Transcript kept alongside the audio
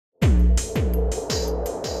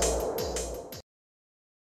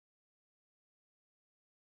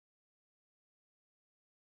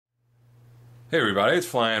Hey everybody, it's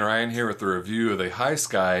Flyin Ryan here with a review of the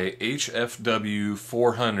Hisky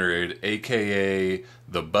HFW400, aka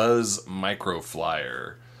the Buzz Micro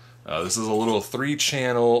Flyer. This is a little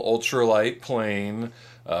 3-channel ultralight plane.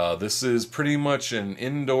 This is pretty much an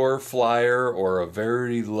indoor flyer or a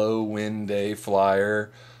very low wind day flyer.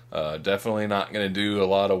 Definitely not going to do a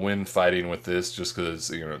lot of wind fighting with this just because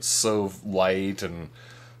it's so light and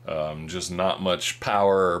just not much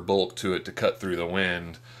power or bulk to it to cut through the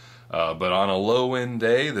wind. But on a low wind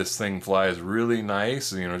day, this thing flies really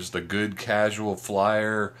nice. Just a good casual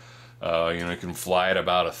flyer. You can fly at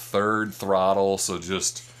about 1/3 throttle, so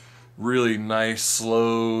just really nice,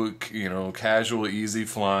 slow, casual, easy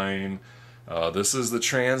flying. This is the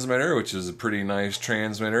transmitter, which is a pretty nice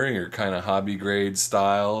transmitter, your kind of hobby grade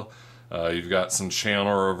style. You've got some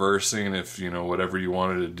channel reversing if, whatever you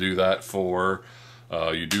wanted to do that for.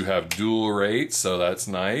 You do have dual rate, so that's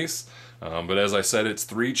nice. But as I said, it's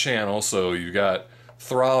 3-channel, so you've got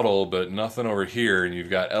throttle, but nothing over here, and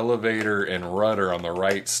you've got elevator and rudder on the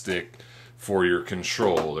right stick for your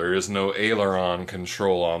control. There is no aileron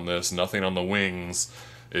control on this, nothing on the wings.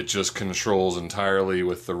 It just controls entirely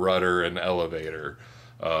with the rudder and elevator.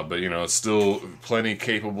 But it's still plenty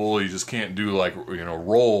capable. You just can't do like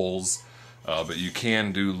rolls, but you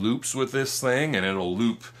can do loops with this thing, and it'll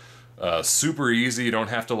loop super easy. You don't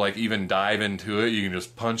have to even dive into it. You can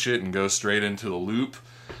just punch it and go straight into the loop.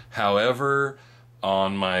 However,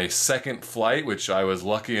 on my second flight, which I was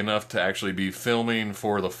lucky enough to actually be filming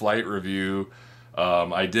for the flight review,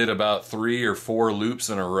 I did about 3 or 4 loops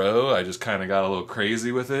in a row. I just kind of got a little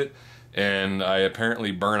crazy with it, and I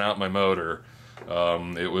apparently burnt out my motor.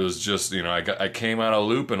 It was just, I came out of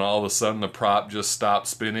loop and all of a sudden the prop just stopped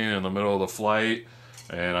spinning in the middle of the flight.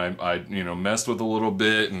 And I messed with it a little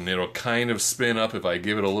bit, and it'll kind of spin up if I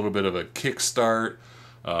give it a little bit of a kickstart.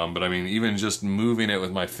 But I mean, even just moving it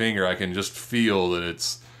with my finger, I can just feel that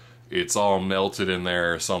it's all melted in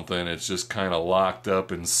there or something. It's just kind of locked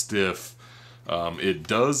up and stiff. It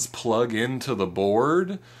does plug into the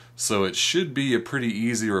board, so it should be a pretty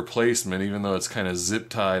easy replacement, even though it's kind of zip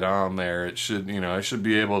tied on there. It should, I should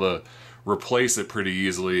be able to replace it pretty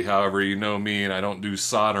easily. However, you know me, and I don't do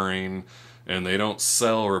soldering, and they don't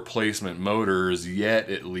sell replacement motors yet,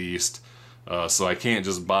 at least. So I can't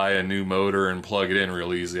just buy a new motor and plug it in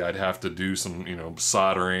real easy. I'd have to do some,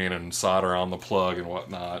 soldering and solder on the plug and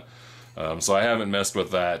whatnot. So I haven't messed with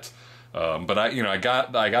that. But I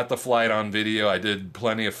got the flight on video. I did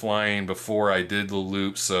plenty of flying before I did the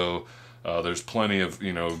loop, so there's plenty of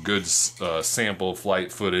good sample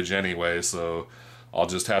flight footage anyway. So I'll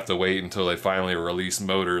just have to wait until they finally release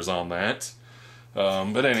motors on that.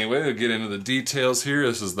 But anyway, we'll get into the details here.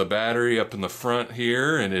 This is the battery up in the front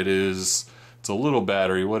here, and it's a little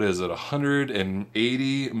battery. What is it?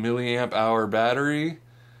 180 milliamp hour battery.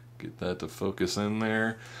 Get that to focus in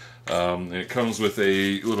there. And it comes with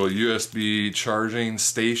a little USB charging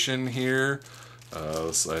station here.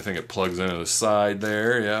 So I think it plugs into the side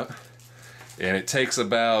there, yeah. And it takes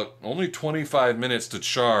about only 25 minutes to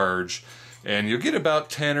charge. And you'll get about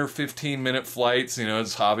 10 or 15 minute flights.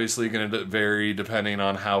 It's obviously going to vary depending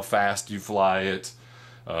on how fast you fly it.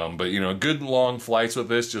 But good long flights with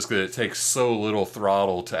this, just because it takes so little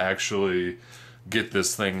throttle to actually get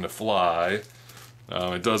this thing to fly.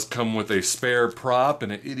 It does come with a spare prop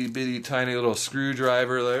and an itty bitty tiny little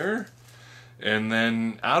screwdriver there. And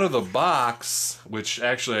then out of the box, which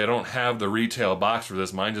actually I don't have the retail box for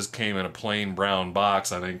this. Mine just came in a plain brown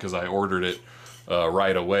box, I think, because I ordered it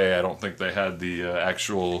right away. I don't think they had the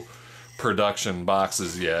actual production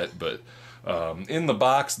boxes yet, but in the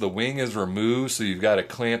box the wing is removed, so you've got to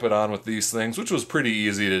clamp it on with these things, which was pretty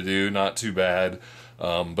easy to do, not too bad.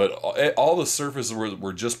 But all the surfaces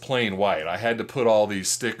were just plain white. I had to put all these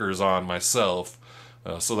stickers on myself,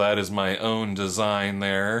 so that is my own design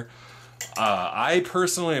there. I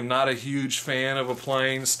personally am not a huge fan of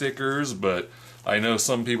applying stickers, but I know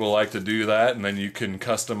some people like to do that, and then you can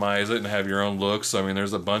customize it and have your own look. So I mean,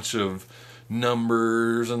 there's a bunch of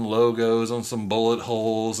numbers and logos on some bullet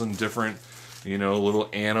holes and different, little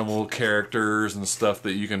animal characters and stuff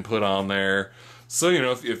that you can put on there. So,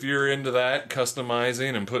 if you're into that,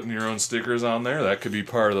 customizing and putting your own stickers on there, that could be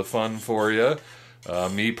part of the fun for you.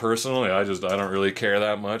 Me personally, I don't really care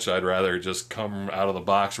that much. I'd rather just come out of the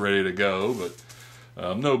box ready to go, but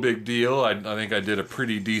no big deal. I think I did a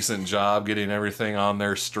pretty decent job getting everything on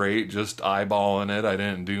there straight, just eyeballing it. I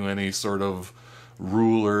didn't do any sort of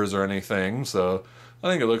rulers or anything, so I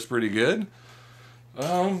think it looks pretty good.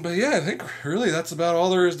 But yeah, I think really that's about all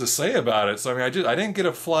there is to say about it. So I mean, I didn't get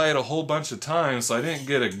to fly it a whole bunch of times, so I didn't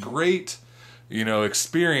get a great,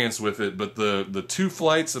 experience with it. But the 2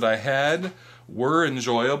 flights that I had were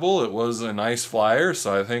enjoyable. It was a nice flyer,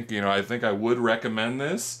 so I think, I think I would recommend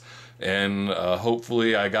this. And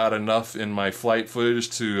hopefully I got enough in my flight footage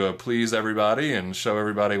to please everybody and show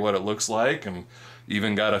everybody what it looks like, and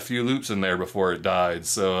even got a few loops in there before it died.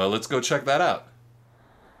 So let's go check that out.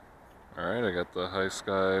 Alright, I got the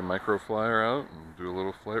Hisky micro flyer out and do a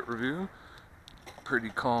little flight review. Pretty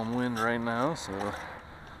calm wind right now, so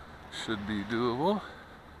should be doable.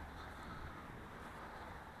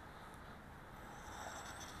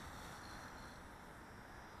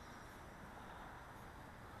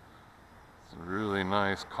 It's a really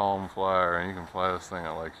nice calm flyer, and you can fly this thing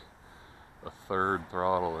at like a third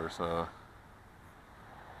throttle or so.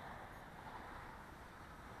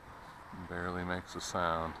 Barely makes a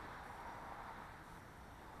sound.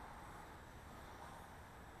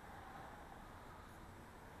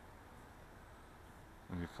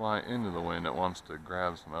 When you fly into the wind, it wants to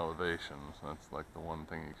grab some elevation, so that's like the one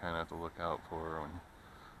thing you kind of have to look out for when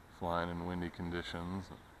flying in windy conditions.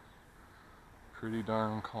 Pretty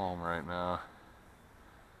darn calm right now.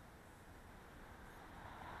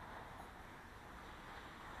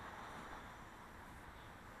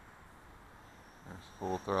 There's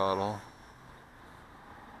full throttle.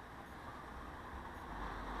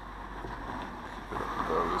 Keep it up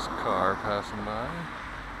above this car passing by.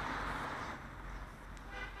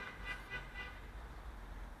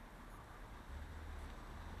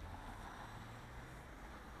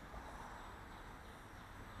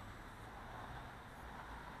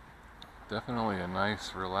 Definitely a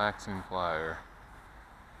nice, relaxing flyer.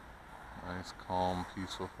 Nice, calm,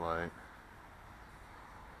 peaceful flight.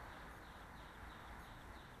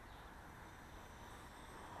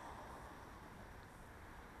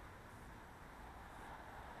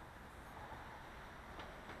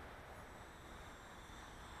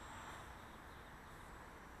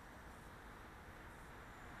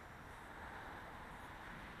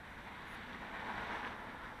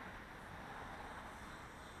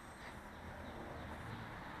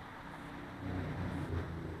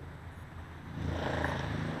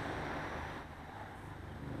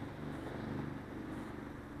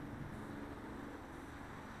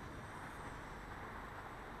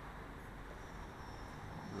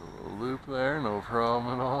 Loop there, no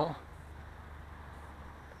problem at all.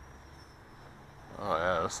 Oh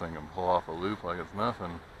yeah, this thing can pull off a loop like it's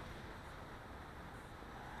nothing.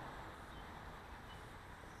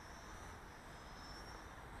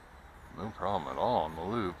 No problem at all on the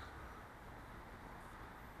loop.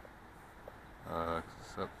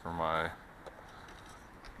 Except for my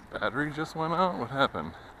battery just went out. What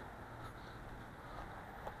happened?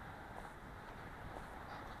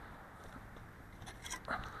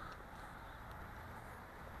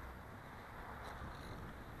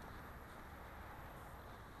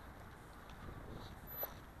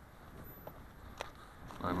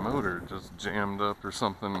 My motor just jammed up or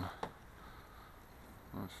something.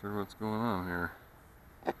 Not sure what's going on here.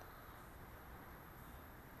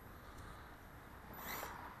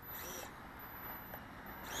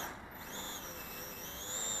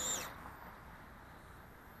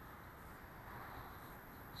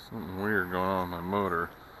 Something weird going on with my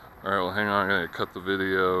motor. Alright, well hang on, I'm going to cut the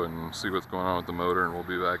video and see what's going on with the motor, and we'll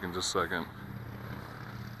be back in just a second.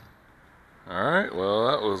 Alright, well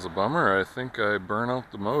that was a bummer. I think I burned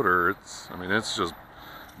out the motor. It's just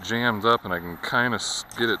jammed up, and I can kind of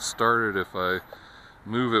get it started if I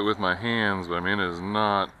move it with my hands, but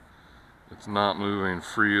it's not moving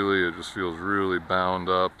freely. It just feels really bound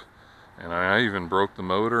up. And I even broke the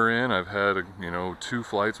motor in. I've had, 2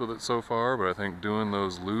 flights with it so far, but I think doing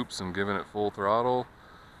those loops and giving it full throttle,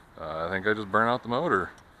 I think I just burned out the motor.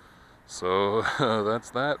 So that's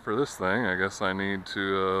that for this thing. I guess I need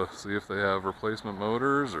to see if they have replacement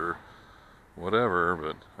motors or whatever,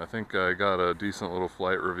 but I think I got a decent little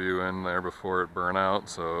flight review in there before it burned out,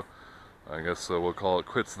 so I guess we'll call it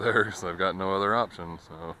quits there, because I've got no other option.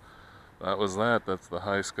 So that was that. That's the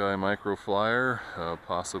Hisky micro flyer.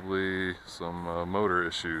 Possibly some motor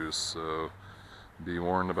issues, so be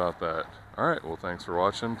warned about that. Alright, well thanks for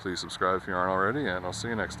watching. Please subscribe if you aren't already, and I'll see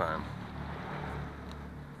you next time.